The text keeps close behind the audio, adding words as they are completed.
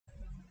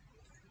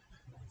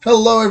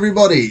Hello,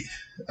 everybody.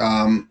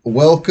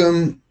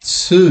 Welcome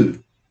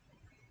to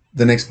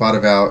the next part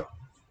of our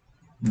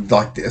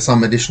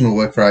some additional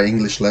work for our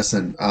English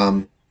lesson.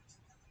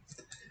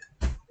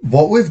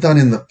 What we've done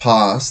in the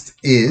past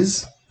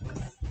is,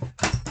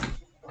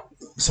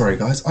 sorry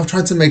guys, I've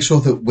tried to make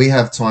sure that we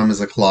have time as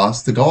a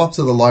class to go up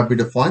to the library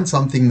to find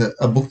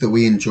a book that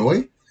we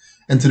enjoy,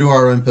 and to do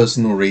our own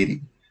personal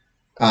reading.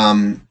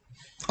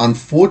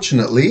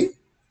 Unfortunately,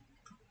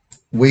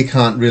 we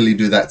can't really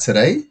do that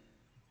today.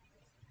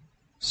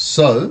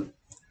 So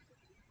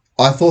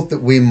I thought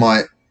that we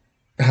might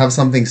have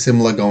something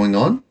similar going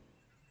on,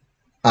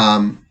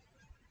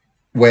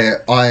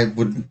 where I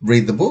would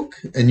read the book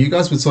and you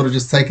guys would sort of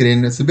just take it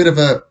in. It's a bit of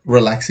a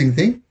relaxing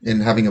thing in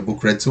having a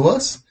book read to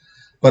us,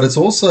 but it's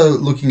also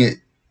looking at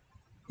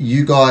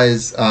you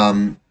guys.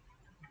 1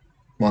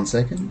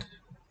 second.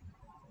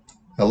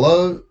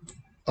 Hello.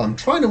 I'm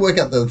trying to work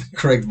out the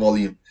correct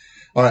volume.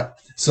 All right.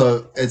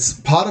 So it's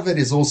part of it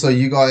is also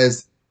you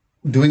guys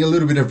doing a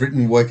little bit of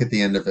written work at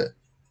the end of it.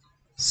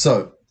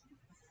 So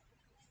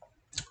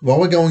what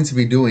we're going to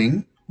be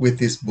doing with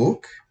this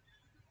book,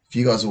 if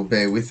you guys will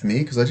bear with me,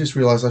 because I just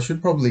realized I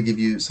should probably give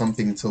you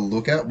something to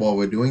look at while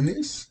we're doing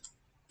this.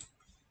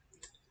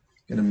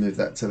 I'm going to move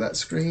that to that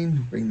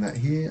screen, bring that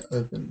here,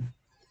 open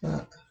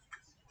that,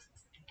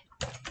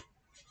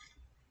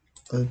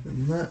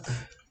 open that.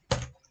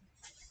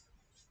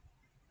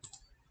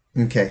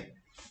 Okay,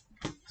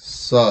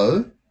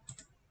 so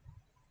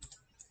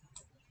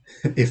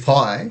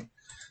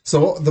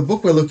so the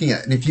book we're looking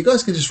at, and if you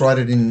guys can just write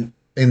it in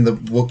the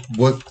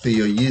work that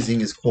you're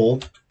using, is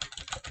called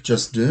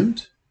Just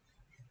Doomed.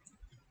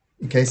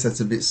 In case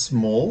that's a bit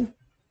small,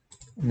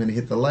 I'm going to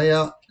hit the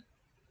layout.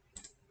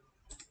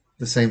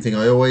 The same thing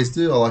I always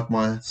do. I like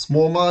my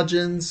small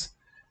margins,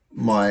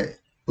 my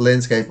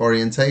landscape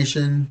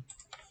orientation.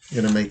 I'm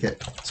going to make it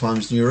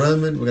Times New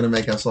Roman. We're going to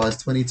make our size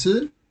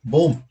 22.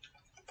 Boom.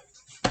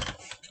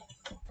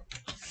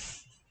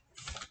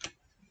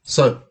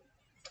 So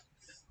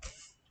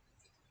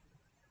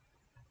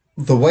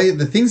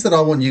the things that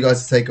I want you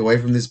guys to take away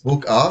from this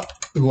book are,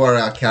 who are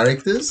our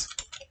characters?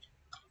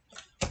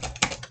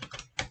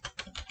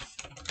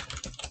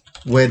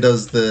 Where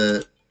does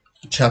the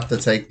chapter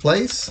take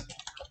place?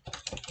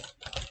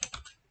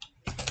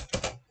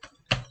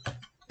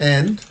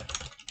 And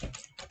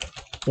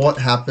what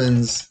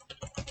happens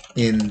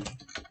in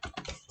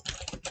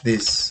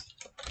this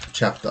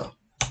chapter?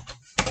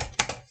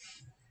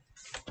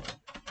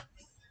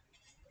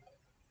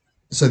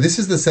 So this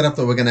is the setup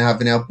that we're going to have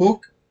in our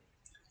book.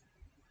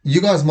 You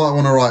guys might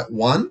want to write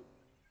 1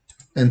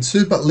 and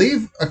 2, but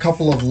leave a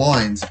couple of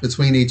lines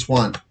between each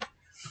one,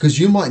 because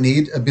you might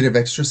need a bit of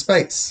extra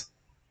space.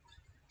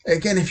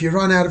 Again, if you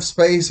run out of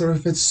space, or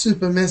if it's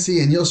super messy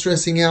and you're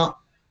stressing out,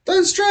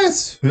 don't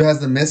stress. Who has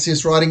the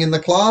messiest writing in the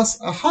class?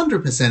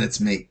 100%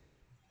 it's me.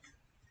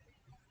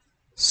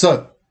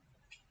 So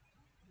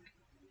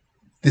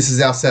this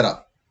is our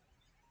setup.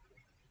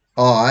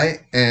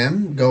 I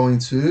am going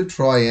to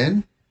try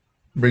and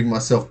bring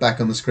myself back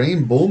on the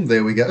screen. Boom,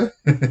 there we go.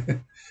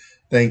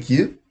 Thank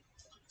you.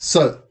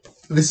 So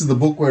this is the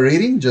book we're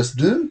reading, Just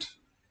Doomed.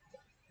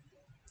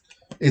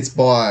 It's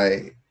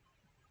by,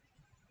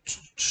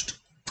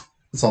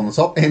 it's on the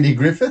top, Andy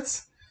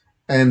Griffiths,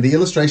 and the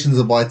illustrations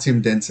are by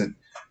Tim Denton.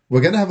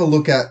 We're going to have a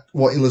look at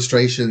what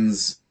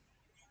illustrations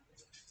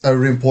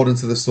are important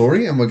to the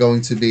story, and we're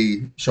going to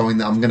be showing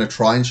that. I'm going to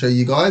try and show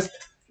you guys,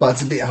 but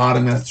it's a bit hard.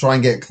 I'm going to try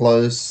and get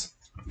close.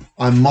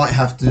 I might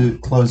have to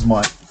close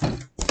my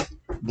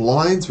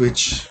blinds,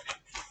 which,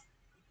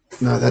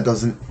 no, that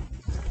doesn't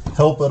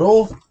help at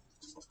all. So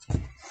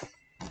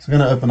I'm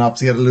going to open up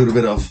to get a little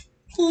bit of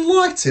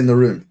light in the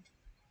room.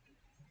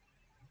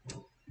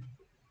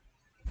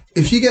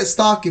 If you get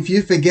stuck, if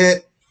you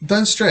forget,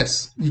 don't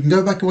stress. You can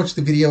go back and watch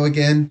the video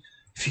again.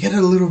 If you get it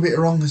a little bit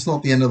wrong, it's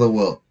not the end of the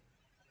world.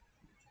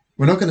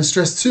 We're not going to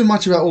stress too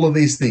much about all of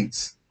these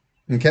things.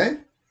 Okay?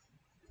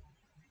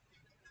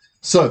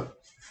 So,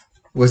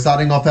 we're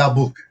starting off our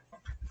book.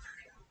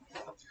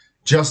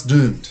 Just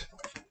Doomed,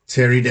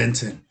 Terry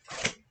Denton.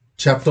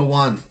 Chapter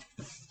 1,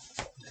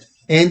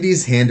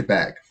 Andy's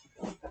Handbag.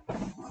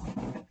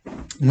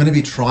 I'm going to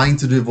be trying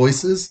to do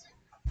voices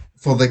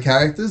for the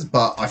characters,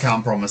 but I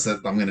can't promise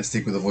that I'm going to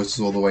stick with the voices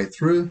all the way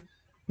through. I'm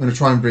going to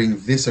try and bring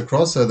this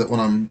across so that when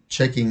I'm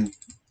checking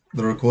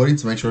the recording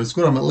to make sure it's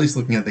good, I'm at least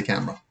looking at the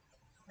camera.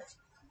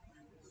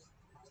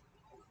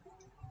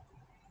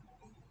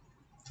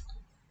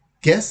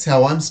 Guess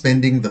how I'm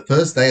spending the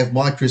first day of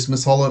my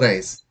Christmas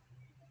holidays?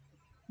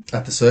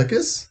 At the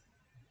circus?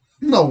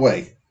 No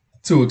way.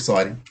 Too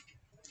exciting.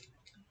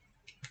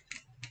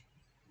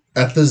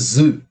 At the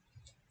zoo?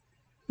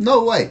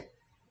 No way.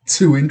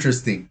 Too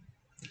interesting.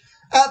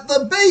 At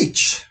the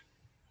beach?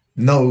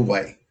 No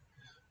way.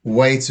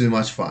 Way too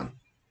much fun.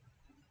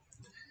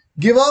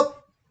 Give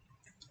up?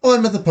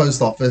 I'm at the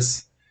post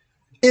office,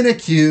 in a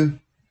queue,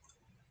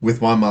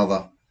 with my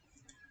mother.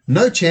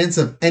 No chance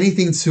of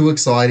anything too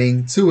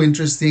exciting, too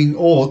interesting,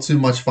 or too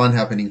much fun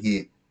happening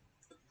here.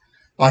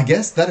 I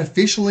guess that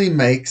officially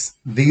makes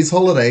these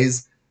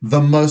holidays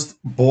The most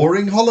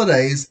boring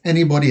holidays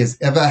anybody has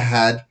ever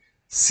had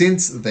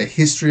since the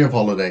history of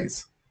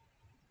holidays.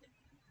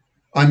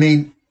 I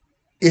mean,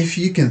 if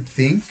you can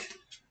think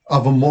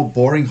of a more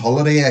boring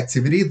holiday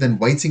activity than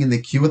waiting in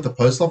the queue at the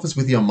post office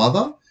with your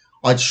mother,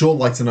 I'd sure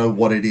like to know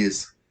what it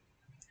is.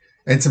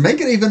 And to make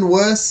it even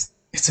worse,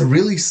 it's a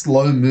really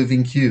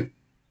slow-moving queue.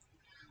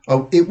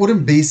 Oh, it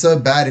wouldn't be so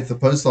bad if the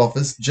post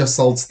office just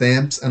sold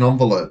stamps and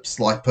envelopes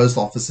like post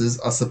offices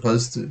are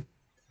supposed to.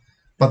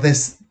 But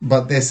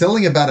they're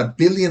selling about a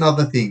billion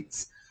other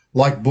things,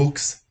 like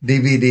books,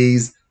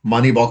 DVDs,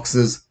 money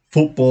boxes,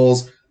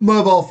 footballs,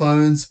 mobile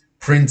phones,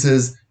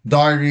 printers,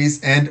 diaries,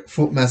 and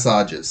foot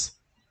massages.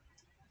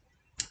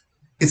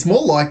 It's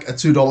more like a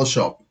 $2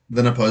 shop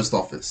than a post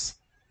office.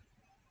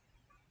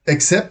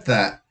 Except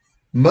that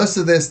most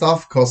of their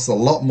stuff costs a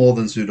lot more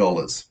than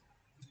 $2.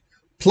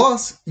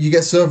 Plus, you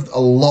get served a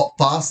lot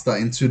faster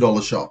in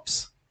 $2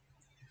 shops.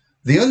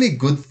 The only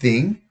good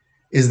thing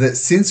is that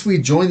since we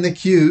joined the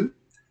queue,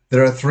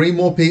 there are three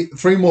more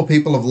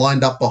people have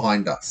lined up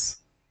behind us.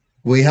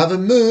 We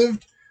haven't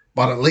moved,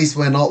 but at least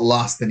we're not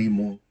last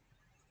anymore.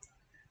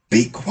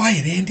 Be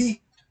quiet,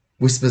 Andy,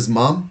 whispers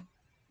Mum.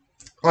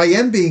 I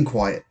am being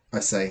quiet,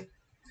 I say.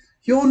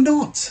 You're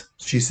not,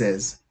 she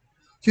says.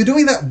 You're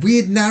doing that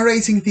weird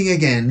narrating thing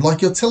again,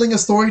 like you're telling a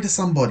story to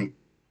somebody.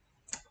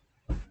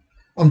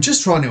 I'm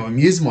just trying to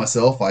amuse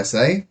myself, I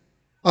say.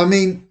 I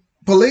mean,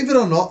 believe it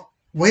or not,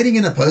 waiting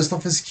in a post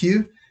office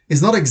queue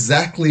is not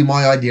exactly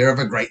my idea of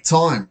a great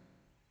time.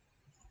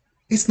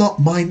 It's not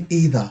mine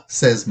either,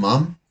 says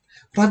Mum,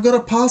 but I've got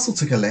a parcel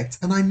to collect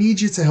and I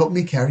need you to help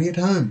me carry it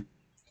home.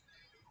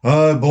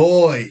 Oh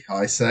boy,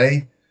 I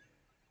say.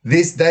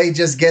 This day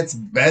just gets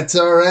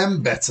better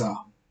and better.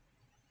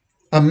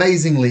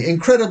 Amazingly,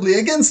 incredibly,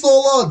 against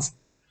all odds,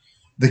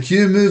 the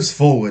queue moves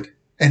forward,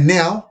 and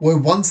now we're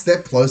one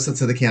step closer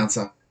to the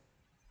counter.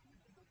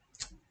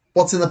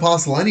 What's in the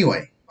parcel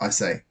anyway? I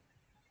say.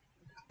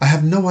 I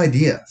have no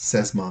idea,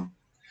 says Mum.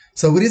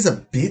 So it is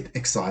a bit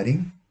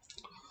exciting.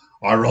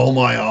 I roll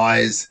my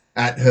eyes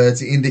at her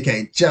to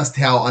indicate just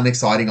how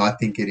unexciting I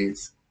think it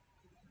is.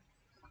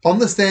 On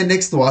the stand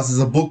next to us is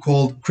a book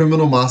called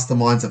Criminal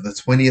Masterminds of the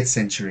 20th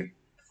Century.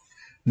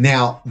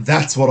 Now,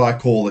 that's what I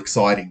call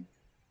exciting.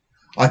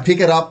 I pick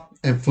it up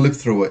and flip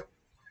through it.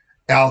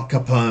 Al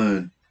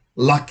Capone,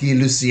 Lucky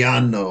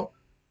Luciano,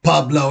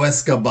 Pablo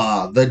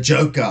Escobar, the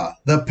Joker,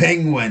 the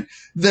Penguin,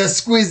 and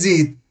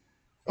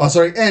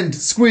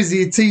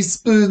Squizzy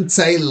Teaspoon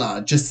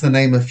Taylor, just to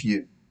name a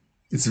few.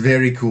 It's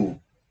very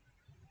cool.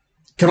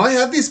 Can I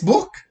have this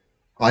book?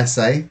 I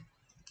say.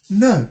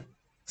 No,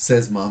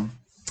 says Mum.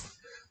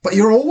 But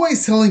you're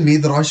always telling me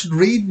that I should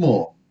read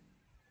more.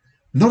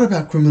 Not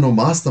about criminal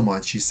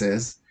masterminds, she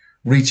says,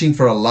 reaching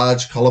for a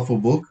large, colourful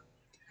book.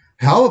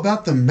 How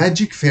about the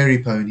Magic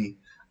Fairy Pony?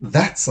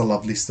 That's a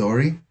lovely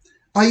story.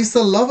 I used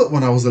to love it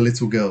when I was a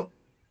little girl.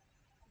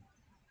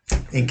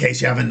 In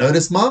case you haven't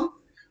noticed, Mum,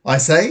 I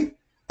say,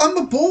 I'm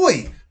a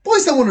boy.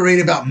 Boys don't want to read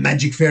about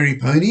magic fairy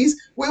ponies.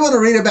 We want to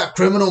read about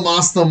criminal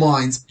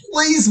masterminds.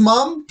 Please,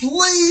 Mum,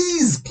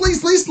 please,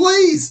 please, please,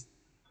 please.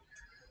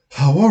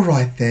 Oh, all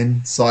right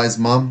then, sighs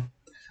Mum.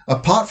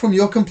 Apart from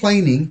your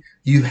complaining,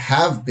 you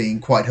have been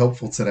quite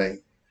helpful today.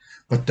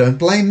 But don't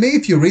blame me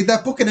if you read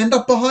that book and end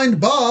up behind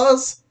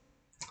bars.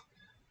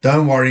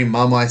 Don't worry,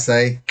 Mum, I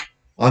say.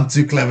 I'm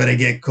too clever to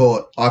get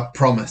caught, I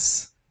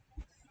promise.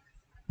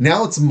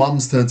 Now it's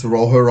Mum's turn to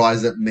roll her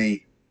eyes at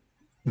me.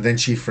 Then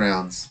she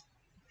frowns.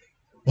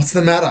 What's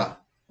the matter?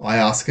 I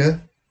ask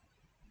her.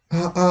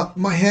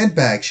 My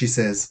handbag, she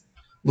says,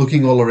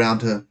 looking all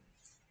around her.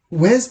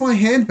 Where's my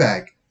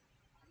handbag?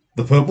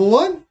 The purple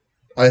one?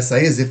 I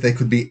say as if there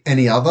could be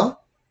any other.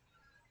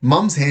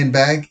 Mum's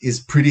handbag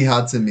is pretty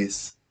hard to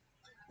miss.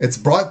 It's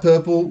bright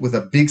purple with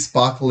a big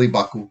sparkly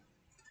buckle.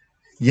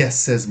 Yes,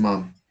 says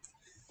Mum.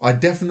 I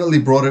definitely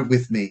brought it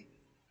with me.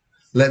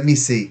 Let me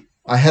see.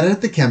 I had it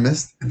at the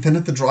chemist and then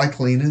at the dry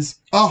cleaners.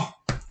 Oh,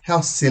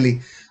 how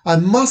silly. I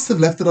must have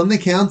left it on the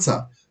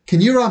counter.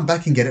 Can you run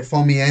back and get it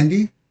for me,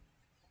 Andy?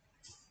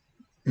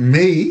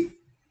 Me?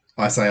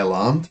 I say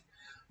alarmed.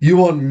 You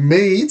want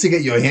me to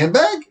get your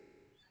handbag?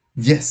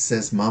 Yes,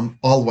 says Mum.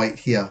 I'll wait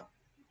here.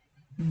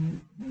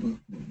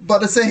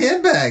 But it's a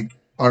handbag,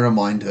 I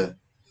remind her.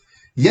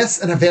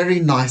 Yes, and a very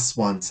nice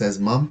one, says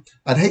Mum.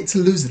 I'd hate to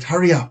lose it.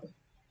 Hurry up.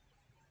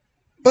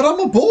 But I'm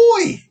a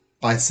boy,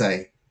 I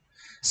say.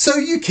 So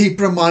you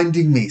keep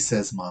reminding me,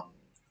 says Mum.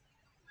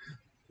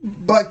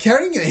 But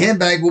carrying a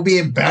handbag will be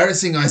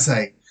embarrassing, I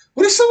say.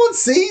 What if someone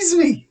sees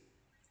me?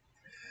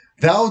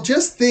 They'll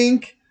just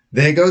think,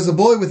 there goes a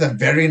boy with a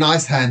very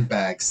nice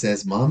handbag,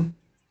 says Mum.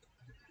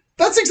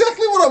 That's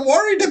exactly what I'm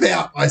worried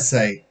about, I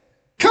say.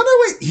 Can't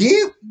I wait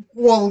here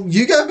while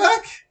you go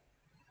back?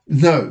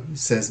 No,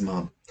 says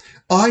Mum.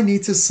 I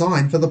need to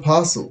sign for the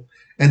parcel,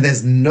 and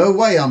there's no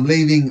way I'm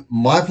leaving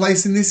my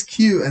place in this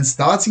queue and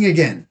starting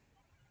again.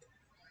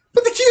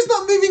 But the queue's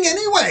not moving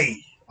anyway,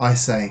 I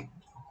say.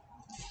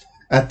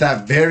 At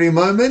that very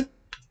moment,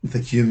 the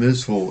queue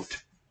moves forward.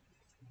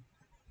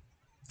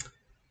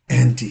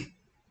 Andy,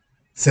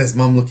 says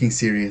Mum looking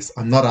serious.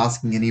 I'm not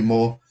asking any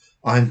more.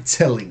 I'm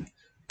telling.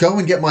 Go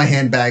and get my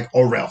handbag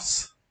or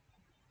else.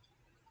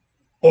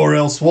 Or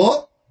else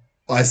what?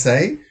 I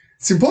say.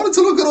 It's important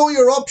to look at all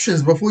your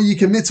options before you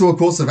commit to a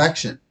course of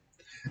action,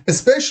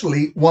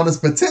 especially one as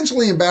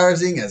potentially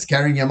embarrassing as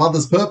carrying your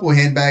mother's purple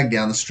handbag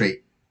down the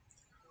street.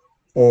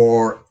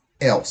 Or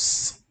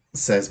else,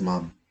 says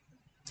Mum.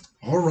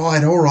 All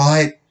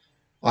right,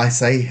 I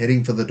say,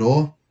 heading for the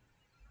door.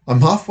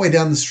 I'm halfway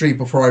down the street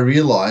before I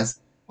realise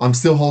I'm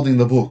still holding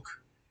the book.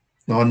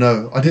 Oh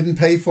no, I didn't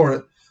pay for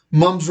it.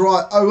 Mum's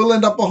right, I will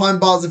end up behind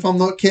bars if I'm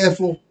not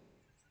careful.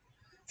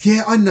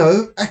 Yeah, I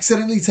know,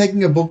 accidentally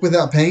taking a book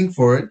without paying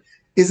for it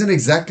isn't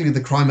exactly the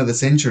crime of the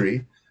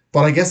century,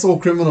 but I guess all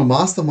criminal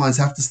masterminds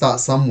have to start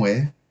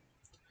somewhere.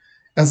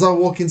 As I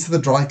walk into the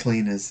dry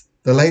cleaners,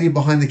 the lady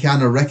behind the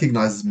counter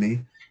recognises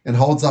me and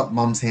holds up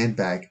Mum's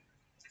handbag.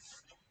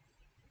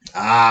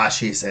 Ah,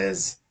 she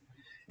says,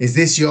 is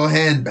this your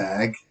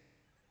handbag?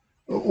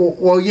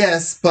 Well,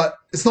 yes, but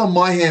it's not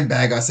my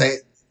handbag, I say.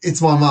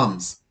 It's my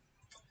mum's.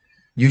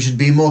 You should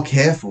be more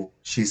careful,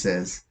 she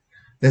says.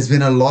 There's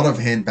been a lot of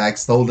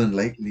handbags stolen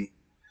lately.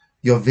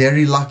 You're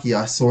very lucky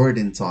I saw it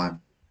in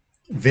time.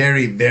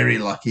 Very, very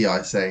lucky,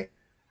 I say.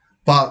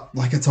 But,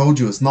 like I told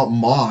you, it's not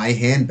my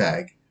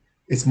handbag.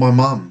 It's my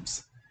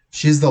mum's.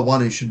 She's the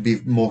one who should be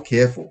more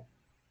careful.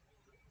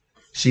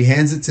 She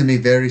hands it to me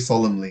very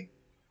solemnly.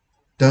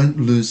 Don't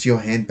lose your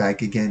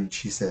handbag again,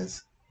 she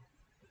says.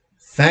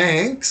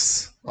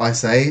 Thanks, I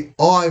say.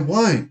 Oh, I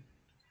won't.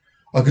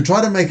 I could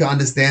try to make her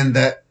understand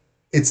that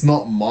it's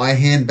not my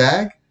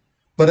handbag,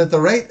 but at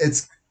this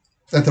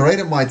rate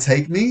it might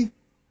take me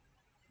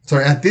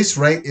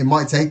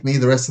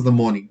the rest of the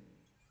morning.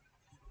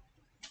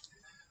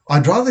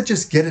 I'd rather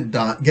just get it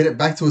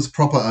back to its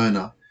proper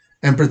owner,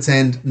 and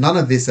pretend none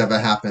of this ever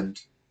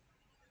happened.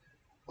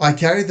 I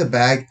carry the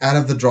bag out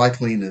of the dry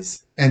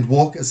cleaners and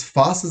walk as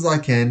fast as I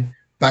can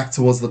back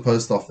towards the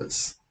post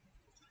office.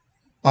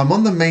 I'm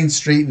on the main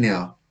street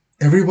now.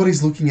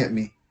 Everybody's looking at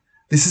me.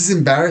 This is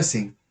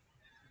embarrassing.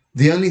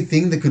 The only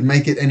thing that could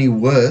make it any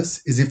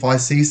worse is if I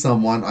see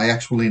someone I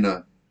actually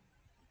know.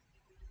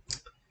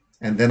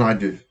 And then I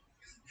do.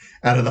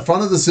 Out of the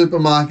front of the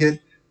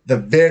supermarket, the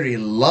very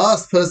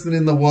last person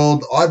in the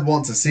world I'd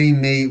want to see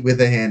me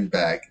with a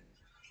handbag.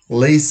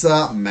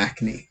 Lisa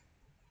Mackney.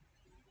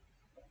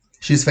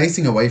 She's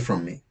facing away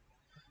from me.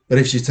 But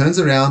if she turns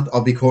around,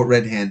 I'll be caught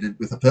red-handed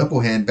with a purple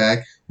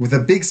handbag with a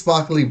big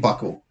sparkly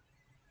buckle.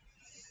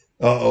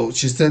 Uh-oh,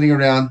 she's turning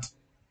around.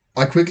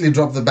 I quickly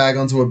drop the bag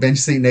onto a bench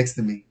seat next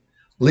to me.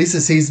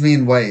 Lisa sees me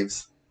and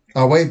waves.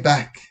 I wave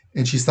back,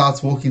 and she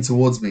starts walking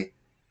towards me.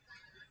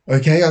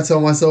 Okay, I tell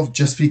myself,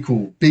 just be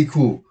cool. Be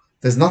cool.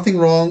 There's nothing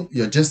wrong.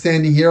 You're just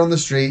standing here on the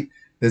street.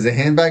 There's a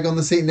handbag on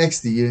the seat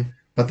next to you,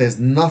 but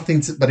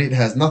it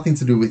has nothing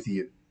to do with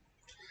you.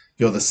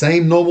 You're the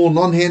same normal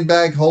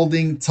non-handbag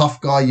holding tough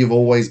guy you've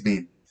always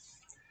been.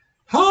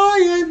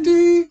 Hi,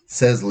 Andy,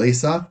 says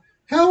Lisa.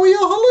 How are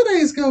your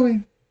holidays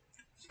going?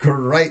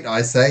 Great,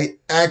 I say.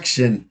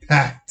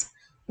 Action-packed.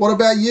 What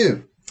about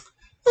you?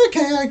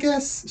 Okay, I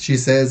guess, she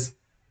says.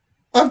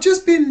 I've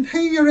just been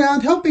hanging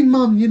around helping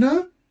Mum, you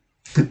know.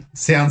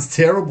 Sounds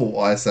terrible,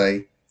 I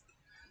say.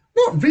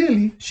 Not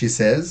really, she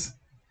says.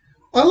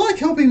 I like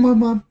helping my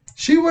mum.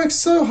 She works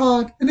so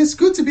hard, and it's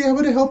good to be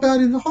able to help out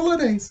in the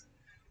holidays.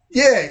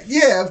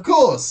 Yeah, of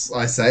course,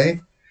 I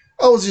say.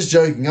 I was just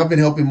joking. I've been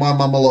helping my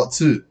mum a lot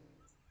too.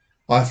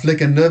 I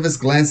flick a nervous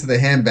glance at the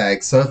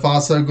handbag. So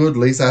far, so good.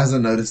 Lisa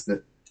hasn't noticed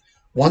it.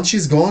 Once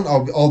she's gone,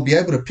 I'll be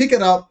able to pick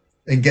it up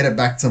and get it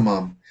back to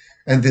Mum.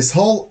 And this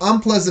whole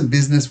unpleasant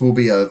business will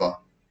be over.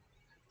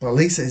 But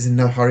Lisa is in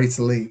no hurry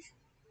to leave.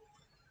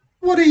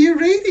 What are you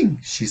reading?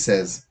 She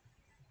says.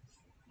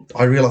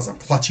 I realize I'm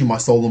clutching my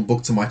stolen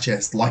book to my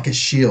chest like a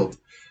shield.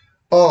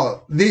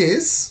 Oh,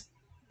 this,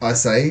 I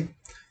say,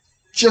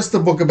 just a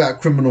book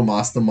about criminal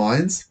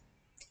masterminds.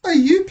 Are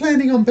you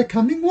planning on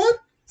becoming one?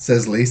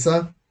 Says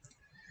Lisa.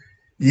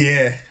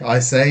 Yeah, I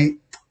say,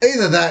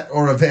 either that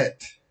or a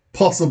vet.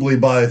 Possibly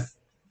both.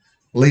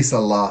 Lisa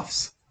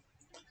laughs.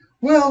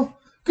 Well,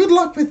 good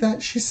luck with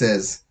that, she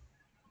says.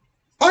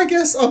 I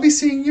guess I'll be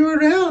seeing you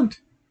around.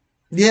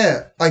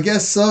 Yeah, I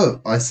guess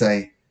so, I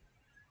say.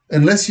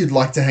 Unless you'd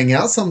like to hang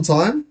out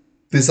sometime.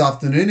 This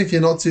afternoon if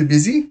you're not too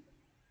busy.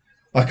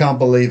 I can't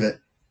believe it.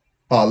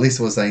 Oh,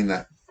 Lisa was saying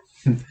that.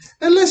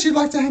 Unless you'd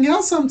like to hang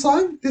out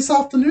sometime this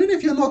afternoon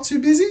if you're not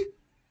too busy.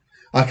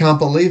 I can't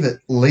believe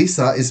it.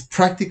 Lisa is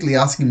practically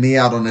asking me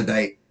out on a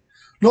date.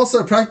 Not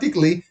so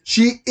practically,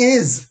 she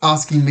is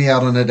asking me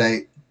out on a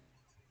date.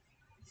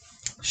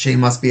 She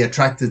must be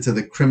attracted to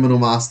the criminal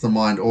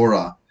mastermind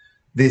aura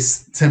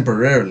this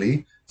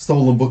temporarily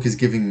stolen book is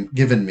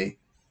given me.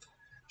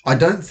 I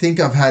don't think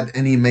I've had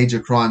any major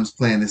crimes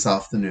planned this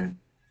afternoon.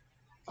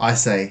 I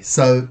say,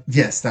 so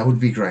yes, that would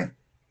be great.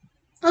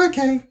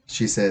 Okay,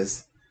 she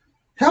says.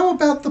 How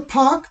about the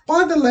park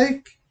by the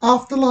lake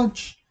after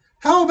lunch?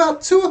 How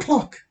about 2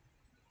 o'clock?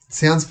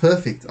 Sounds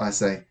perfect, I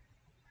say.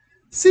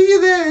 See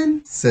you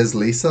then, says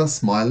Lisa,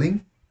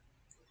 smiling.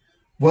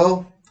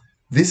 Well,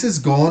 this has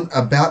gone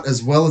about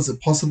as well as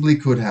it possibly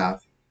could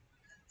have.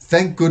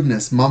 Thank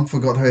goodness Mum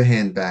forgot her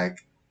handbag.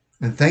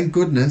 And thank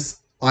goodness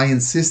I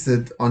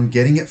insisted on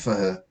getting it for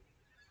her.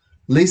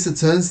 Lisa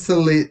turns to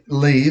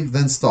leave,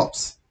 then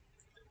stops.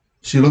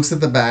 She looks at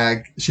the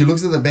bag. She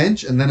looks at the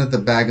bench and then at the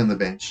bag on the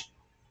bench.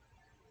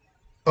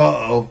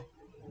 Uh-oh.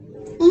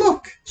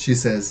 Look, she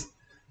says.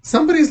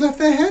 Somebody's left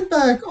their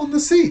handbag on the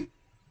seat.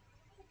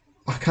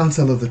 I can't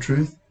tell her the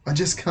truth. I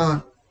just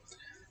can't.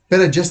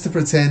 Better just to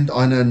pretend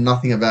I know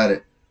nothing about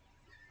it.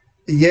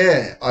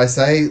 Yeah, I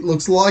say,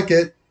 looks like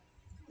it.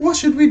 What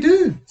should we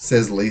do?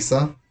 Says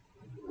Lisa.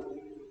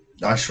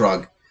 I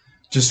shrug,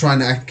 just trying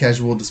to act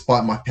casual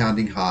despite my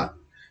pounding heart.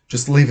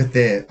 Just leave it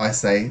there, I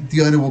say.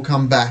 The owner will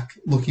come back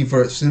looking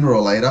for it sooner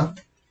or later.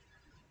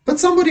 But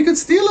somebody could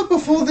steal it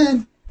before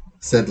then,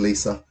 said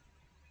Lisa.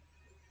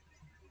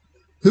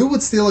 Who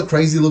would steal a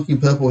crazy-looking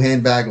purple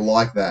handbag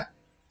like that?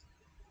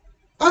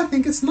 I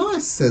think it's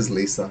nice, says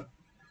Lisa.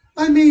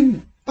 I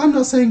mean, I'm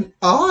not saying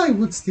I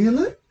would steal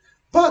it,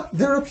 but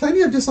there are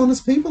plenty of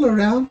dishonest people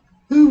around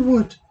who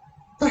would.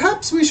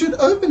 Perhaps we should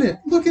open it,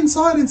 look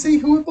inside and see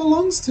who it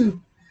belongs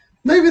to.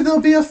 Maybe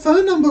there'll be a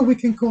phone number we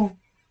can call.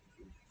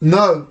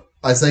 No,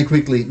 I say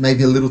quickly,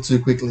 maybe a little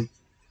too quickly.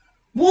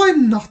 Why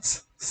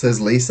not? Says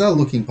Lisa,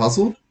 looking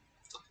puzzled.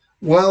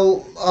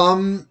 Well,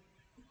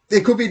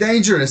 it could be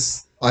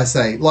dangerous, I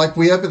say. Like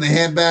we open the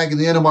handbag and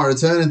the owner might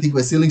return and think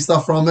we're stealing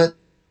stuff from it.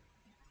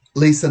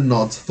 Lisa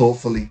nods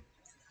thoughtfully.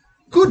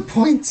 Good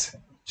point,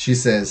 she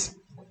says.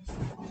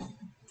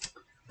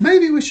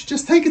 Maybe we should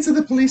just take it to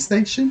the police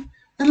station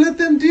and let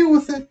them deal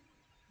with it.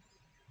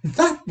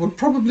 That would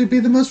probably be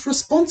the most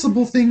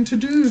responsible thing to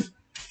do.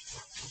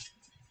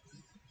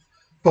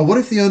 But what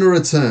if the owner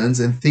returns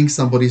and thinks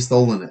somebody's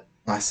stolen it?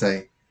 I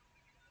say.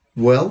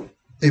 Well,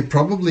 it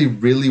probably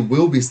really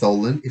will be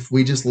stolen if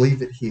we just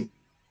leave it here,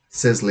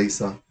 says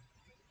Lisa.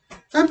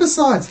 And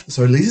besides,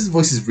 sorry, Lisa's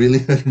voice is really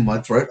hurting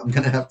my throat. I'm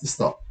going to have to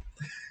stop.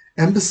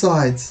 And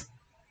besides,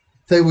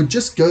 they would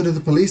just go to the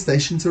police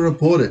station to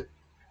report it,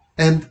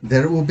 and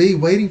there it will be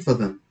waiting for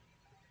them.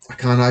 I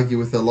can't argue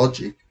with her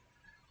logic.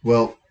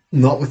 Well,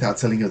 not without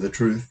telling her the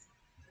truth.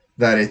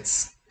 That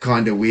it's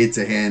kind of weird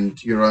to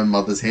hand your own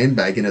mother's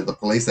handbag in at the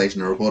police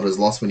station and report it as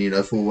lost when you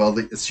know full well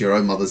that it's your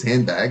own mother's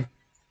handbag.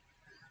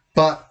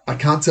 But I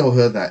can't tell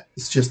her that.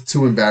 It's just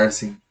too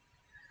embarrassing.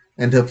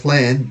 And her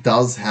plan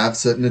does have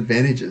certain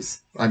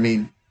advantages. I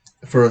mean,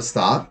 for a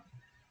start,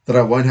 that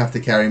I won't have to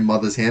carry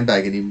mother's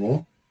handbag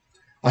anymore.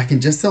 I can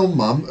just tell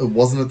Mum it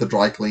wasn't at the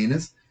dry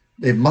cleaners,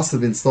 it must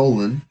have been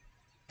stolen,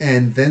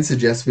 and then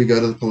suggest we go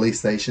to the police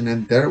station,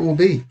 and there it will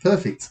be.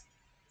 Perfect.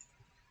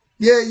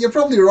 Yeah, you're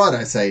probably right,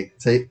 I say.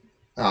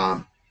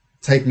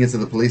 Taking it to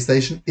the police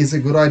station is a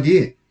good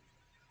idea.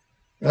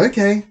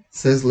 Okay,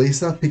 says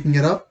Lisa, picking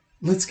it up.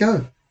 Let's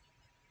go.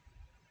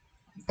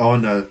 Oh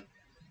no.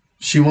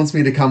 She wants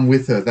me to come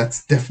with her.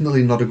 That's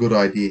definitely not a good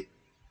idea.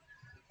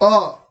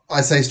 Oh,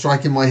 I say,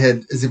 striking my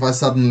head as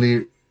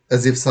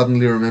if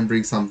suddenly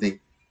remembering something.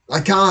 I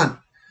can't.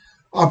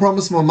 I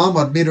promised my mum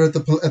I'd meet her at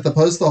the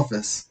post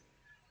office.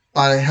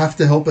 I have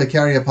to help her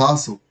carry a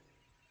parcel.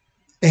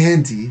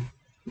 Andy,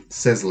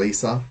 says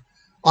Lisa,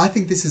 I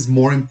think this is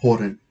more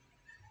important,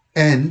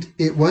 and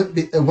it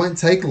won't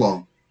take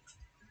long.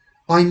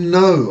 I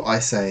know, I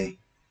say,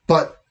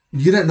 but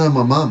you don't know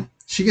my mum.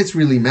 She gets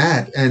really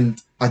mad,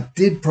 and I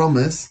did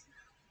promise.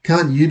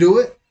 Can't you do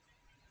it?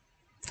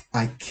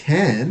 I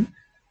can,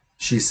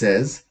 she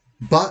says,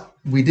 but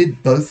we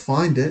did both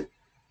find it.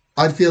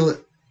 I'd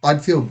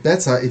feel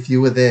better if you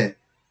were there.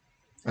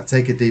 I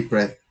take a deep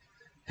breath.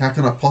 How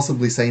can I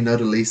possibly say no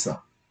to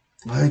Lisa?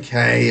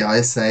 Okay,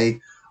 I say,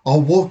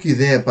 I'll walk you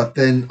there, but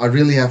then I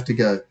really have to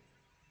go.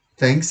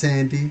 Thanks,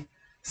 Andy,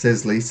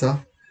 says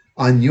Lisa.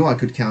 I knew I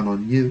could count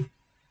on you.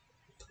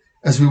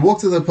 As we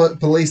walk to the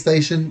police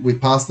station, we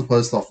pass the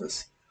post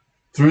office.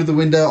 Through the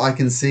window, I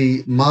can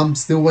see Mum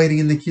still waiting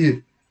in the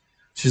queue.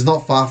 She's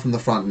not far from the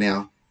front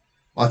now.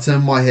 I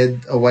turn my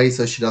head away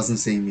so she doesn't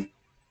see me.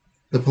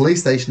 The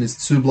police station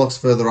is 2 blocks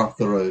further up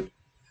the road.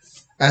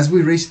 As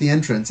we reach the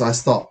entrance, I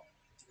stop.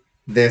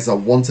 There's a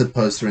wanted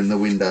poster in the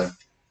window.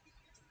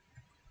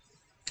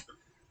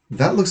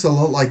 That looks a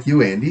lot like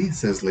you, Andy,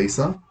 says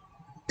Lisa.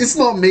 It's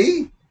not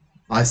me,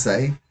 I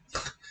say.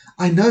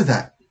 I know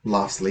that,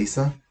 laughs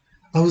Lisa.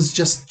 I was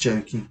just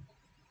joking.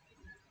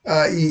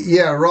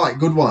 Yeah, right,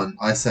 good one,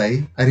 I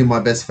say, adding my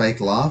best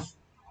fake laugh.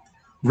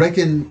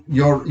 Reckon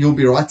you'll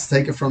be right to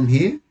take it from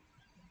here?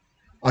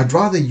 I'd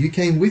rather you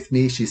came with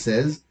me, she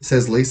says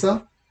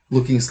Lisa,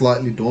 looking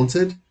slightly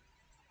daunted.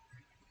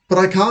 But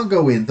I can't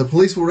go in. The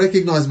police will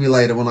recognize me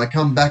later when I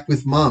come back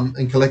with Mum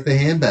and collect the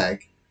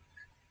handbag.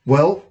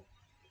 Well,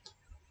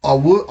 I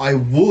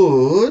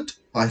would,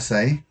 I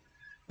say,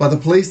 but the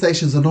police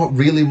stations are not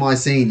really my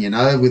scene,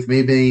 with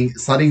me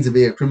studying to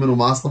be a criminal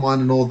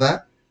mastermind and all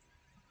that.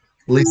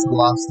 Lisa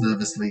laughs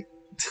nervously.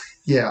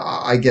 Yeah,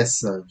 I guess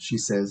so, she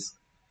says.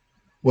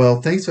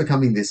 Well, thanks for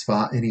coming this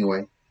far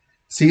anyway.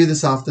 See you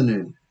this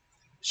afternoon.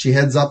 She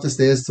heads up the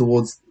stairs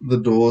towards the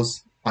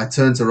doors. I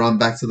turn to run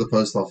back to the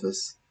post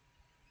office.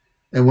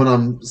 And when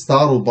I'm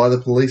startled by the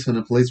policeman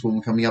and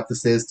policewoman coming up the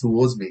stairs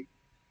towards me.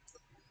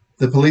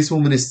 The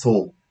policeman is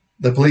tall,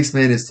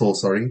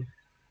 sorry.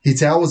 He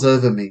towers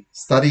over me,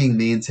 studying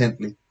me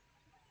intently.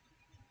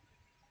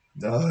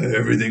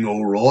 Everything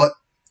all right?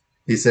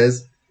 He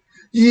says.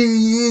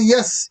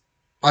 Yes,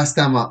 I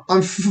stammer.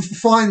 I'm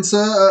fine, sir,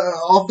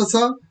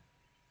 officer.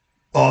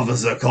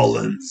 Officer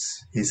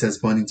Collins, he says,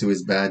 pointing to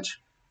his badge.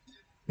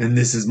 And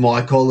this is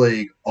my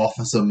colleague,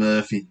 Officer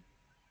Murphy.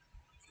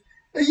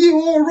 Are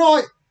you all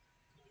right?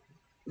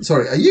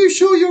 Sorry, are you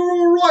sure you're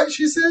all right?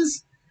 She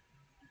says.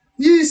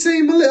 You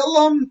seem a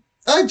little,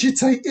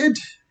 agitated.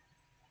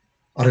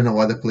 I don't know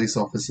why the police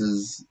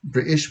officer's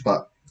British,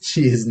 but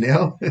she is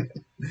now.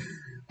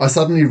 I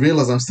suddenly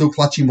realize I'm still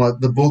clutching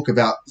the book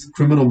about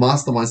criminal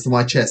masterminds to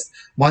my chest.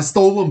 My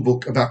stolen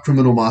book about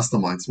criminal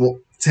masterminds. Well,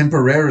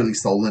 temporarily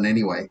stolen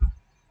anyway.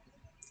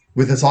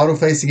 With the title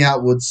facing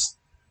outwards.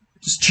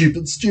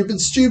 Stupid, stupid,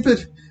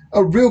 stupid.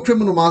 A real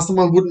criminal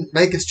mastermind wouldn't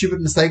make a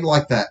stupid mistake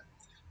like that.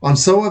 I'm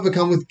so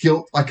overcome with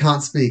guilt, I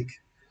can't speak.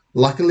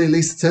 Luckily,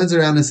 Lisa turns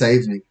around and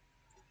saves me.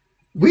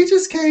 We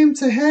just came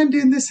to hand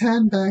in this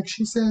handbag,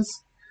 she says.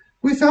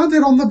 We found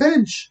it on the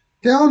bench,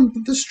 down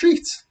the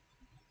street.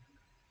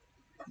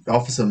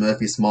 Officer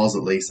Murphy smiles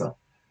at Lisa.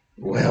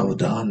 Well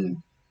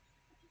done.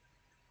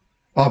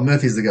 Oh,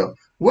 Murphy's the girl.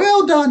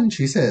 Well done,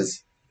 she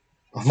says.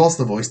 I've lost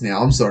the voice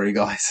now. I'm sorry,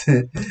 guys.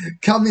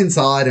 Come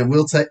inside and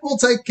we'll take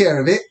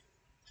care of it.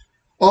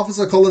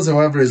 Officer Collins,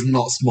 however, is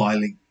not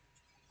smiling.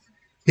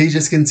 He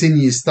just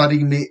continues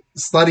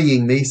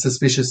studying me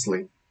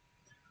suspiciously,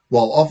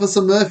 while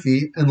Officer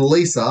Murphy and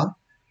Lisa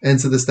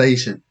enter the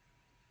station.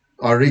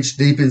 I reach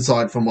deep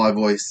inside for my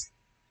voice.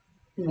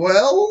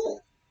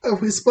 Well, I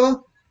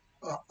whisper,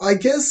 I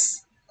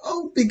guess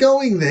I'll be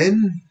going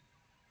then.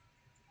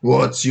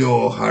 What's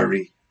your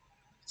hurry?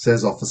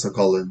 Says Officer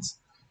Collins,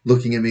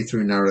 looking at me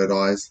through narrowed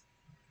eyes.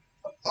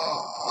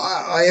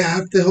 I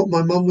have to help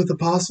my mum with a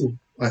parcel,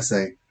 I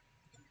say.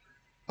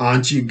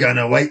 Aren't you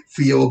gonna wait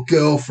for your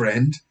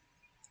girlfriend?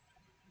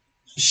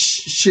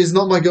 She's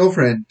not my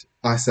girlfriend,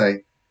 I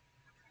say.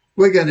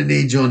 We're gonna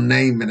need your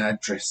name and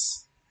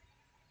address.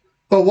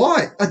 But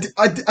why?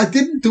 I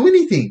didn't do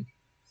anything.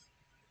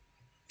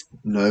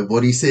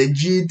 Nobody said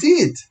you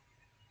did,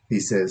 he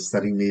says,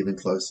 studying me even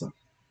closer.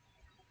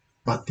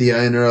 But the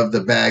owner of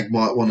the bag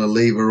might want to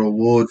leave a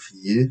reward for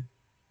you.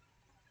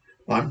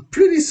 I'm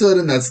pretty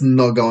certain that's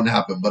not going to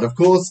happen, but of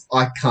course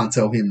I can't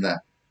tell him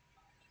that.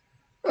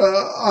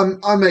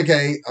 I'm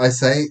okay, I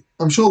say.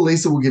 I'm sure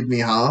Lisa will give me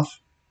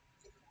half.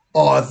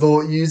 Oh, I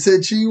thought you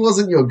said she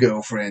wasn't your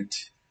girlfriend.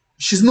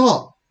 She's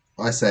not,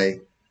 I say.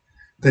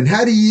 Then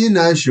how do you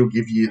know she'll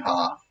give you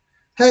half?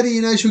 How do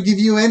you know she'll give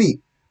you any?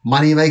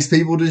 Money makes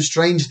people do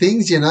strange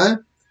things, you know.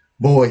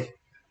 Boy,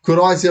 could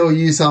I tell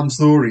you some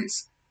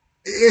stories?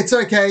 It's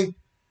okay,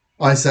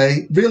 I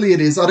say. Really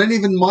it is. I don't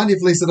even mind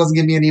if Lisa doesn't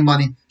give me any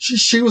money.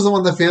 She was the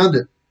one that found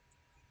it.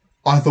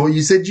 I thought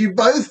you said you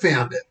both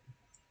found it,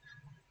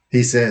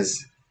 he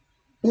says.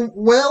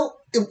 Well,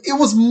 it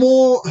was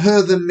more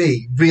her than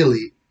me,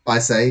 really, I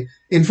say.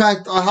 In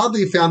fact, I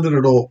hardly found it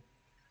at all.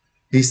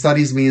 He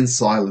studies me in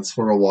silence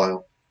for a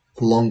while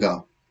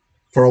longer.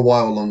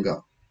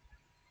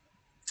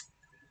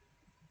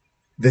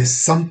 There's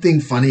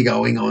something funny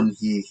going on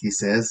here, he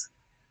says.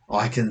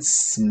 I can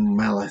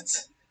smell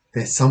it.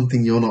 There's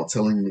something you're not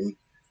telling me,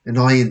 and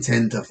I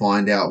intend to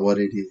find out what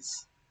it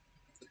is.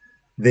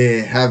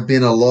 There have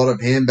been a lot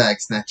of handbag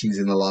snatchings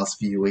in the last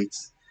few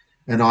weeks,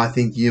 and I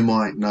think you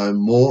might know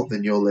more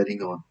than you're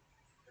letting on.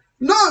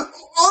 No,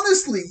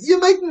 honestly, you're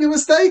making a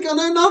mistake. I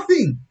know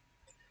nothing.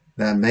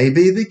 That may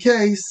be the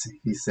case,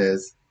 he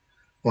says,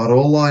 but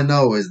all I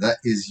know is that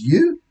is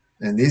you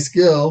and this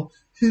girl,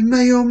 who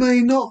may or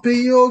may not be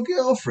your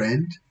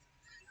girlfriend,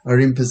 are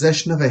in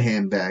possession of a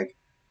handbag,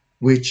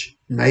 which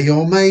may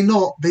or may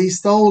not be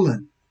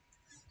stolen,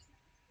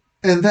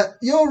 and that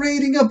you're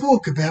reading a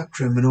book about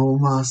criminal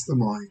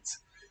masterminds,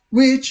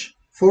 which,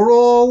 for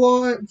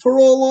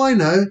all I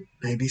know,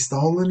 may be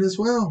stolen as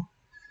well,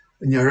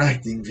 and you're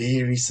acting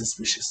very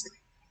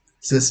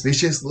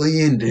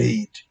suspiciously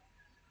indeed.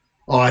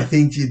 I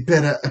think you'd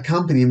better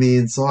accompany me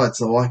inside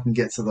so I can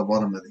get to the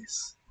bottom of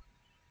this.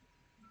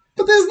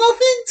 But there's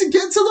nothing to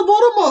get to the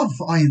bottom of,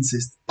 I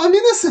insist. I'm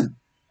innocent.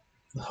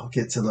 I'll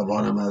get to the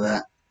bottom of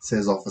that,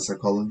 says Officer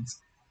Collins.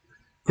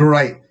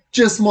 Great.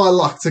 Just my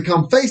luck to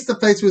come face to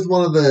face with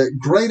one of the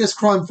greatest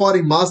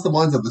crime-fighting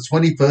masterminds of the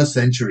 21st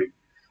century.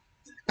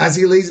 As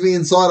he leads me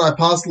inside, I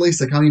pass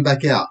Lisa coming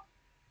back out.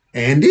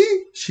 Andy?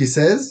 She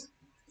says.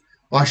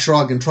 I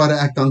shrug and try to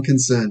act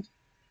unconcerned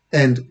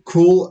and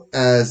cool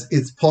as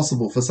it's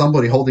possible for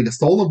somebody holding a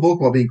stolen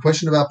book while being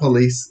questioned about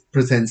police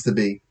pretends to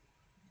be.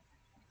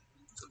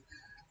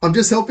 I'm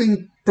just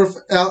helping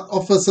out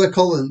Officer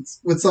Collins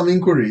with some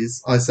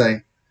inquiries, I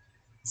say.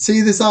 See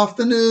you this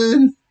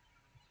afternoon.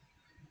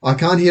 I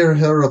can't hear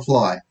her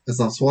reply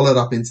as I'm swallowed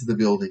up into the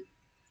building.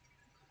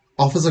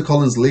 Officer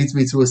Collins leads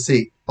me to a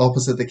seat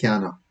opposite the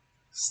counter.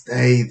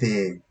 Stay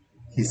there,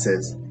 he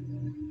says.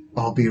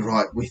 I'll be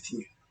right with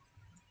you.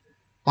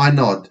 I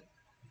nod.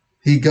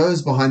 He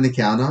goes behind the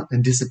counter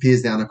and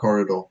disappears down a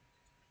corridor.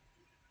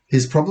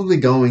 He's probably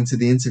going to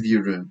the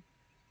interview room.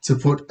 to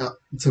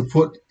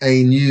put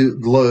a new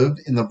globe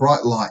in the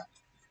bright light.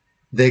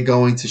 They're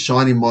going to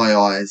shine in my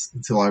eyes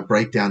until I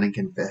break down and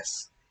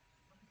confess.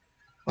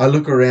 I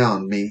look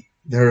around me.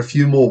 There are a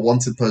few more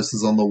wanted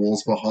posters on the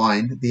walls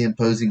behind the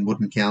imposing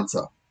wooden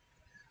counter.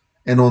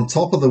 And on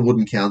top of the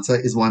wooden counter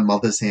is my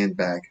mother's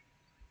handbag.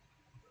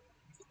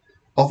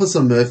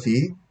 Officer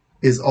Murphy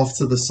is off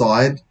to the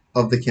side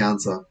of the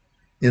counter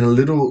in a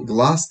little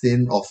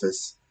glassed-in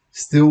office,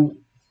 still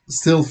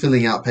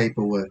filling out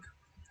paperwork.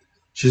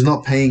 She's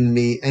not paying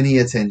me any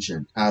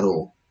attention at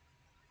all.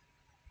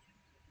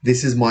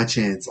 This is my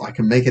chance. I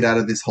can make it out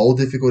of this whole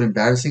difficult,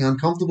 embarrassing,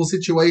 uncomfortable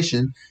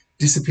situation,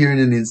 disappear in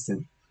an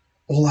instant.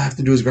 All I have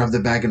to do is grab the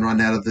bag and run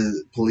out of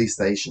the police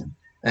station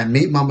and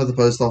meet Mum at the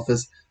post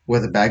office, where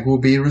the bag will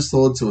be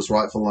restored to its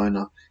rightful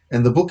owner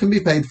and the book can be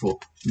paid for.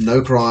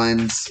 No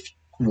crimes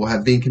will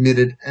have been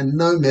committed and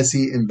no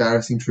messy,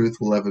 embarrassing truth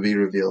will ever be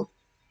revealed.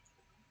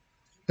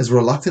 As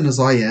reluctant as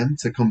I am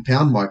to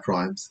compound my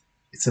crimes,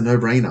 it's a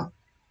no-brainer.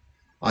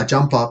 I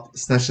jump up,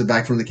 snatch the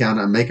bag from the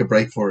counter and make a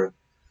break for it.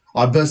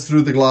 I burst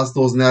through the glass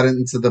doors and out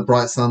into the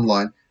bright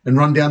sunlight and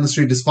run down the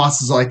street as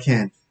fast as I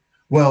can.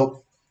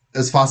 Well,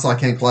 as fast as I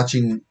can,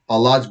 clutching a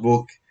large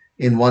book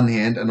in one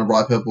hand and a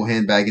bright purple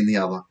handbag in the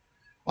other.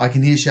 I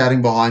can hear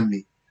shouting behind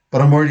me,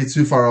 but I'm already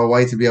too far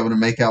away to be able to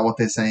make out what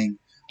they're saying.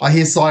 I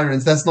hear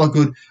sirens. That's not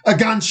good. A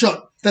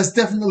gunshot. That's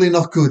definitely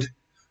not good.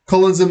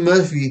 Collins and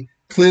Murphy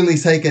clearly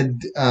take a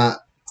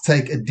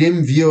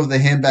dim view of the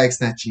handbag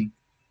snatching,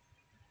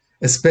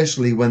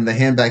 especially when the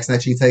handbag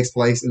snatching takes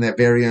place in their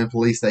very own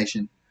police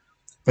station.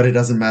 But it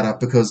doesn't matter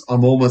because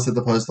I'm almost at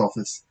the post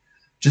office.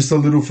 Just a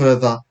little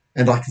further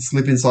and I can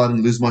slip inside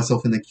and lose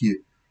myself in the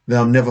queue.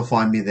 They'll never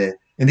find me there.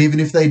 And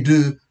even if they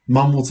do,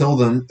 Mum will tell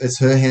them it's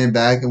her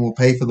handbag and will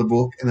pay for the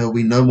book and there will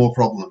be no more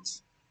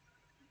problems.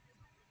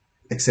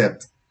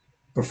 Except,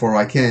 before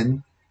that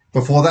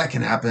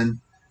can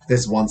happen,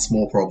 there's one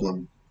small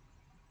problem.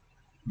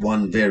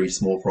 One very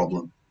small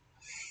problem.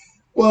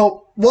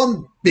 Well,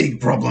 one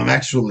big problem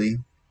actually.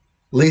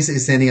 Lisa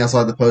is standing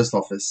outside the post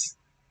office.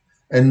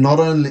 And not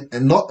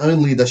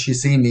only does she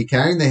see me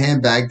carrying the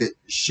handbag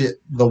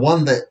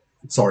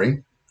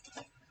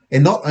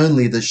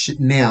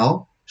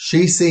now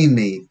she see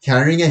me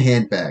carrying a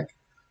handbag,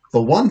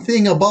 the one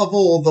thing above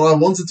all that I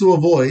wanted to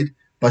avoid,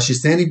 but she's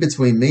standing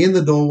between me and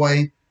the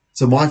doorway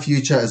to my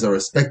future as a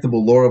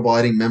respectable,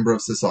 law-abiding member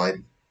of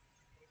society.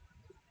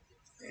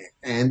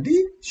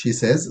 Andy, she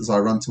says as I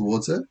run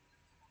towards her.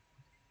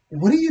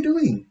 What are you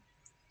doing?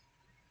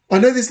 I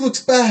know this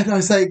looks bad,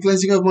 I say,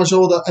 glancing over my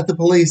shoulder at the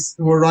police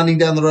who are running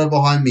down the road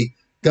behind me,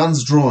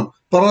 guns drawn,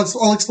 but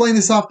I'll explain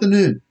this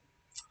afternoon.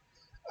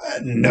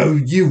 No,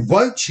 you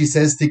won't, she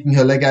says, sticking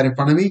her leg out in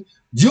front of me.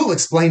 You'll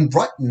explain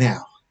right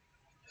now.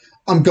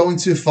 I'm going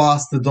too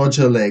fast to dodge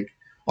her leg.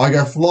 I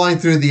go flying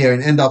through the air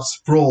and end up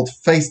sprawled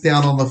face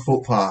down on the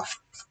footpath.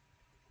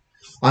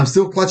 I'm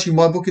still clutching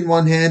my book in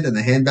one hand and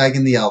the handbag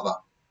in the other.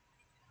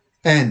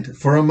 And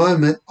for a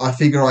moment, I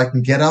figure I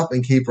can get up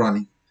and keep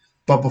running.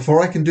 But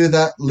before I can do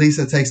that,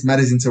 Lisa takes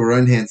matters into her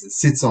own hands and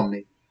sits on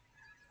me.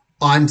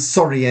 I'm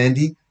sorry,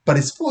 Andy, but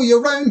it's for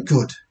your own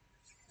good.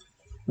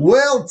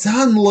 Well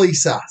done,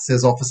 Lisa,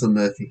 says Officer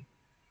Murphy.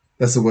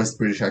 That's the worst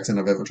British accent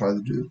I've ever tried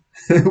to do.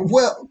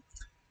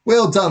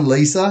 Well done,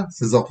 Lisa,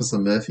 says Officer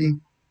Murphy.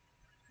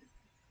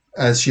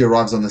 As she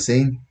arrives on the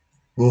scene,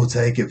 we'll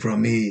take it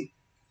from me,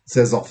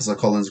 says Officer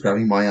Collins,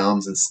 grabbing my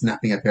arms and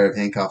snapping a pair of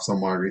handcuffs on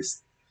my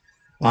wrist.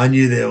 I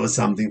knew there was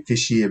something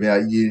fishy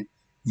about you.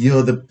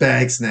 You're the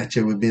bag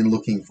snatcher we've been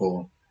looking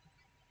for.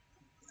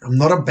 I'm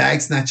not a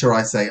bag snatcher,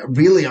 I say.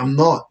 Really, I'm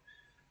not.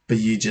 But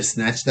you just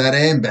snatched that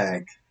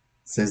handbag,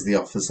 says the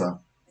officer.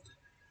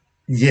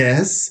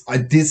 Yes, I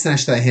did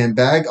snatch that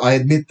handbag. I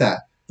admit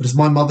that. But it's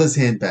my mother's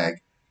handbag.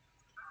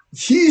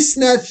 You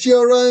snatched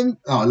your own...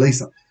 Oh,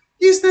 Lisa.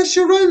 You snatched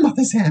your own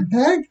mother's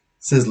handbag,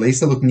 says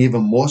Lisa, looking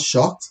even more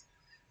shocked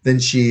than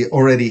she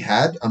already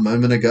had a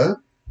moment ago.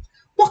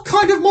 What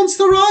kind of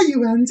monster are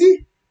you,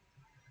 Andy?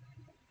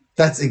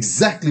 That's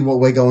exactly what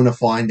we're going to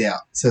find out,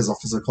 says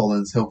Officer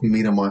Collins, helping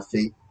me to my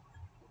feet.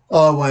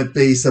 I won't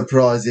be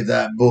surprised if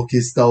that book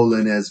is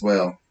stolen as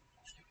well.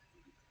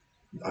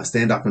 I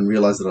stand up and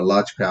realise that a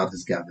large crowd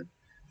has gathered.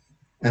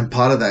 And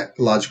part of that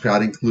large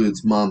crowd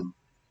includes Mum.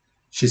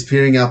 She's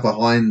peering out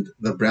behind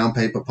the brown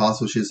paper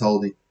parcel she's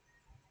holding.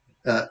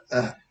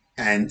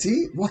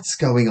 Auntie, what's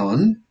going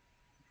on?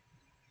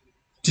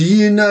 Do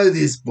you know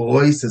this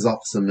boy? Says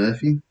Officer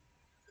Murphy.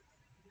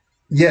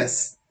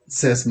 Yes,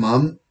 says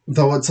Mum,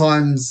 though at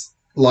times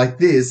like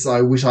this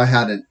I wish I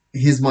hadn't.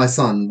 Here's my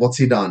son. What's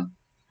he done?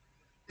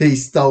 He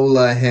stole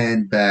a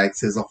handbag,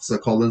 says Officer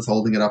Collins,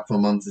 holding it up for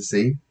Mum to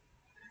see.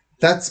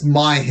 That's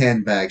my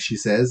handbag, she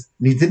says,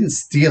 and he didn't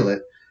steal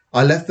it.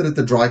 I left it at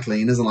the dry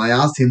cleaners and I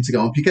asked him to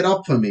go and pick it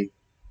up for me.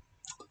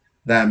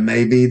 That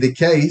may be the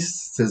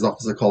case, says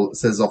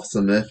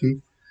Officer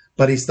Murphy,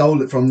 but he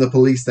stole it from the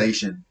police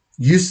station.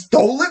 You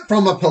stole it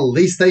from a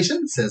police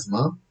station? Says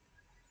Mum.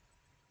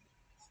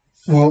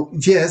 Well,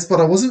 yes, but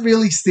I wasn't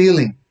really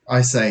stealing,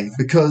 I say,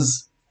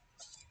 because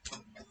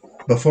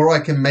before I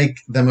can make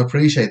them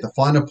appreciate the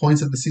finer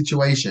points of the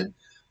situation,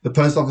 the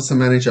post office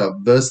manager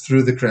bursts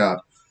through the crowd.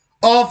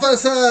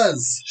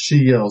 "Officers!" she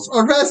yells.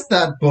 "Arrest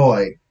that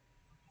boy!"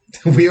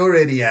 "We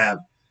already have,"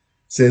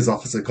 says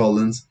Officer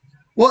Collins.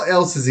 "What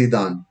else has he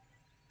done?"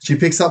 She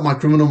picks up My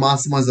Criminal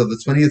Masterminds of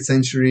the 20th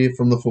Century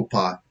from the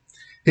footpath.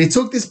 "He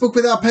took this book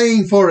without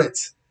paying for it,"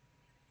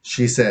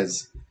 she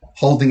says,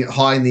 holding it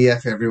high in the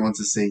air for everyone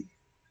to see.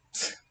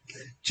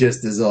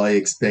 "Just as I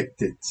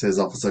expected," says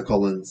Officer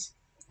Collins.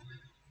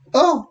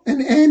 "Oh,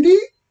 and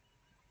Andy?"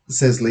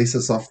 says Lisa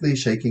softly,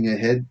 shaking her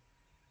head.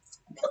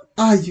 "What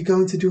are you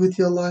going to do with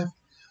your life?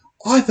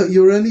 I thought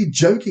you were only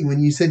joking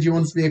when you said you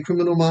wanted to be a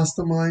criminal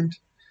mastermind.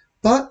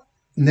 But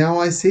now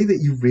I see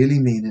that you really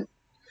mean it."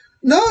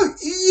 "No,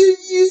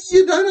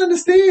 you don't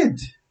understand."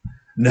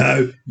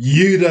 "No,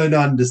 you don't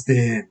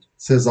understand,"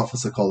 says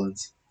Officer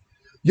Collins.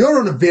 "You're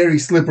on a very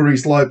slippery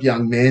slope,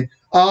 young man.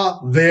 A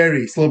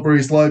very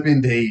slippery slope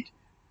indeed.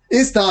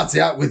 It starts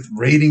out with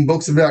reading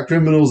books about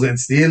criminals and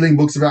stealing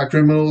books about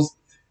criminals,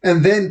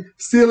 and then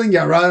stealing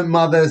your own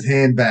mother's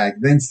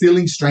handbag, then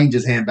stealing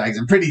strangers' handbags,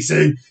 and pretty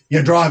soon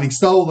you're driving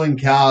stolen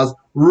cars,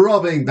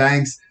 robbing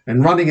banks,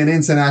 and running an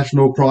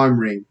international crime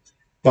ring.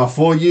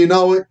 Before you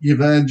know it, you've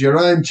earned your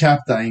own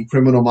chapter in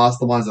Criminal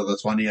Masterminds of the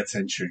 20th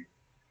Century.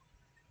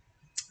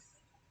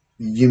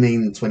 "You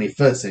mean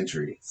 21st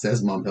century,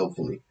 says Mum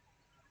helpfully.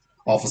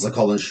 Officer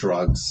Collins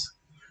shrugs.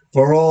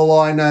 "For all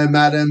I know,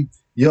 madam,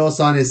 your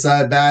son is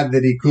so bad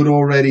that he could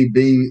already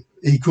be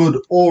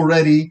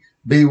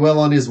well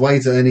on his way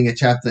to earning a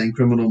chapter in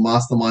Criminal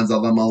Masterminds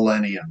of the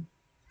Millennium.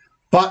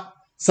 But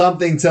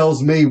something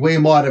tells me we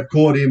might have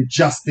caught him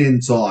just in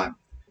time.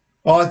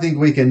 I think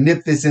we can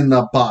nip this in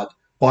the bud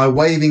by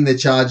waiving the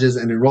charges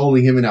and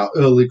enrolling him in our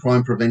early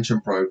crime prevention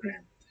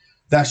program.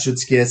 That should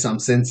scare some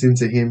sense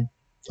into him."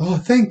 "Oh,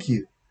 thank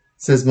you,"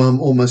 says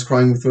Mum, almost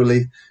crying with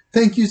relief.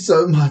 "Thank you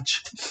so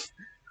much.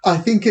 I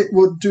think it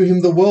would do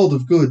him the world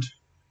of good."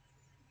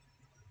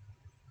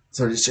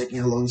 Sorry, just checking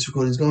how long this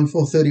recording's going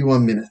for.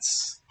 31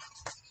 minutes.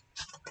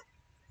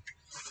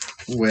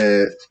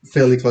 We're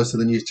fairly close to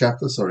the new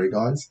chapter. Sorry,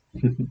 guys.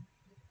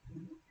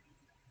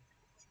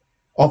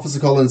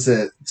 Officer Collins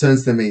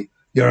turns to me.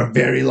 "You're a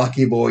very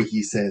lucky boy,"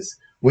 he says.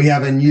 "We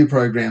have a new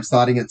program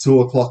starting at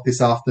 2 o'clock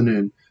this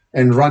afternoon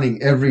and running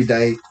every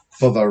day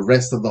for the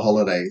rest of the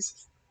holidays.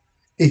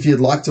 If you'd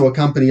like to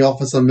accompany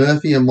Officer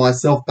Murphy and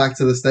myself back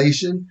to the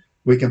station,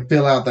 we can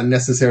fill out the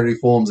necessary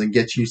forms and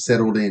get you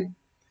settled in.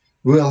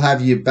 We'll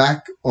have you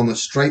back on the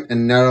straight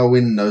and narrow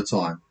in no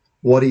time.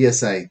 What do you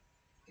say?"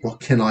 What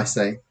can I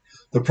say?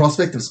 The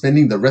prospect of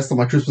spending the rest of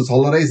my Christmas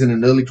holidays in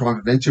an early crime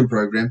prevention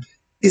program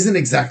isn't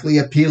exactly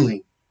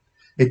appealing.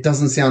 It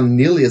doesn't sound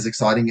nearly as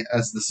exciting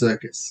as the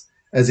circus,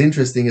 as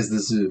interesting as the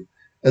zoo,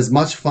 as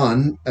much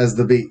fun as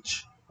the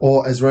beach,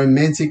 or as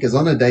romantic as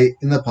on a date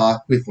in the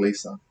park with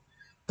Lisa.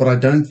 But I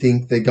don't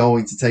think they're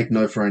going to take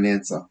no for an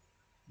answer.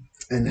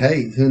 And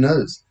hey, who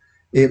knows?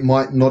 It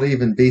might not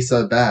even be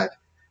so bad.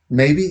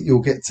 Maybe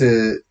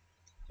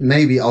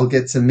I'll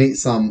get to meet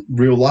some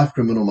real-life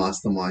criminal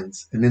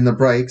masterminds, and in the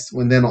breaks,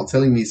 when they're not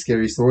telling me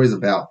scary stories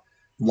about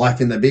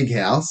life in the big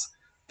house,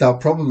 they'll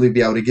probably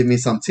be able to give me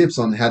some tips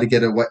on how to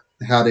get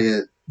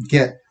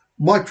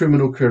my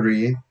criminal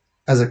career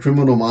as a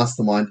criminal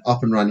mastermind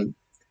up and running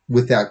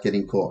without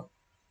getting caught.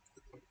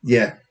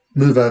 Yeah,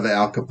 move over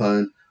Al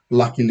Capone,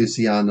 Lucky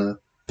Luciano,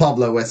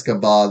 Pablo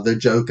Escobar, the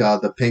Joker,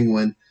 the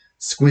Penguin,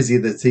 Squizzy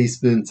the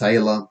Teaspoon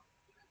Taylor.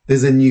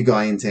 There's a new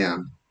guy in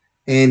town,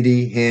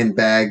 Andy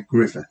Handbag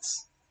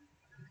Griffiths.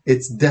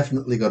 It's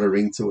definitely got a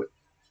ring to it.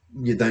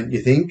 You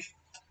think?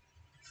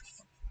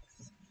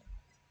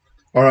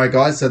 Alright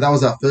guys, so that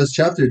was our first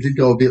chapter. It did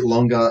go a bit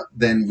longer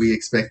than we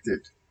expected.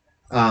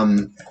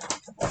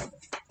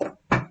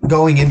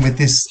 Going in with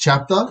this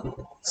chapter,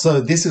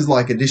 so this is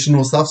like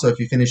additional stuff, so if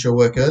you finish your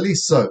work early.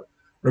 So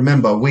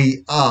remember,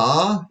 we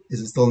are,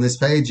 is it still on this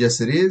page?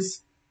 Yes, it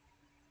is.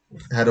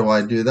 How do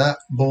I do that?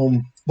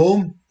 Boom,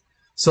 boom.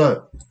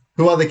 So,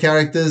 who are the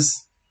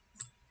characters?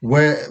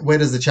 Where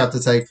does the chapter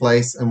take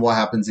place, and what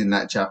happens in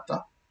that chapter?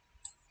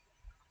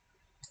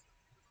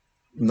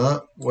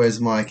 No,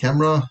 where's my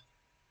camera?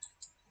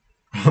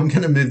 I'm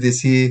going to move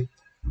this here.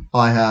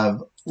 I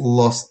have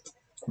lost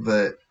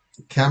the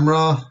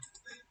camera.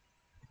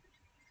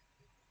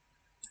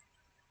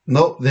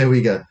 Nope, there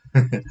we go.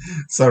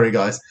 Sorry,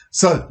 guys.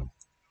 So,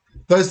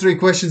 those 3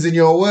 questions in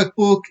your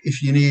workbook.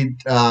 If you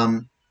need,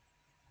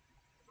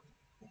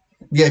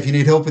 if you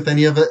need help with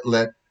any of it,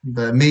 let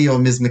me or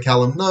Ms.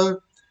 McCallum know.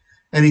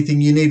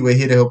 Anything you need, we're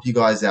here to help you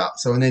guys out.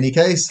 So in any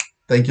case,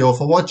 thank you all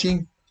for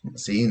watching.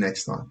 See you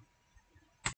next time.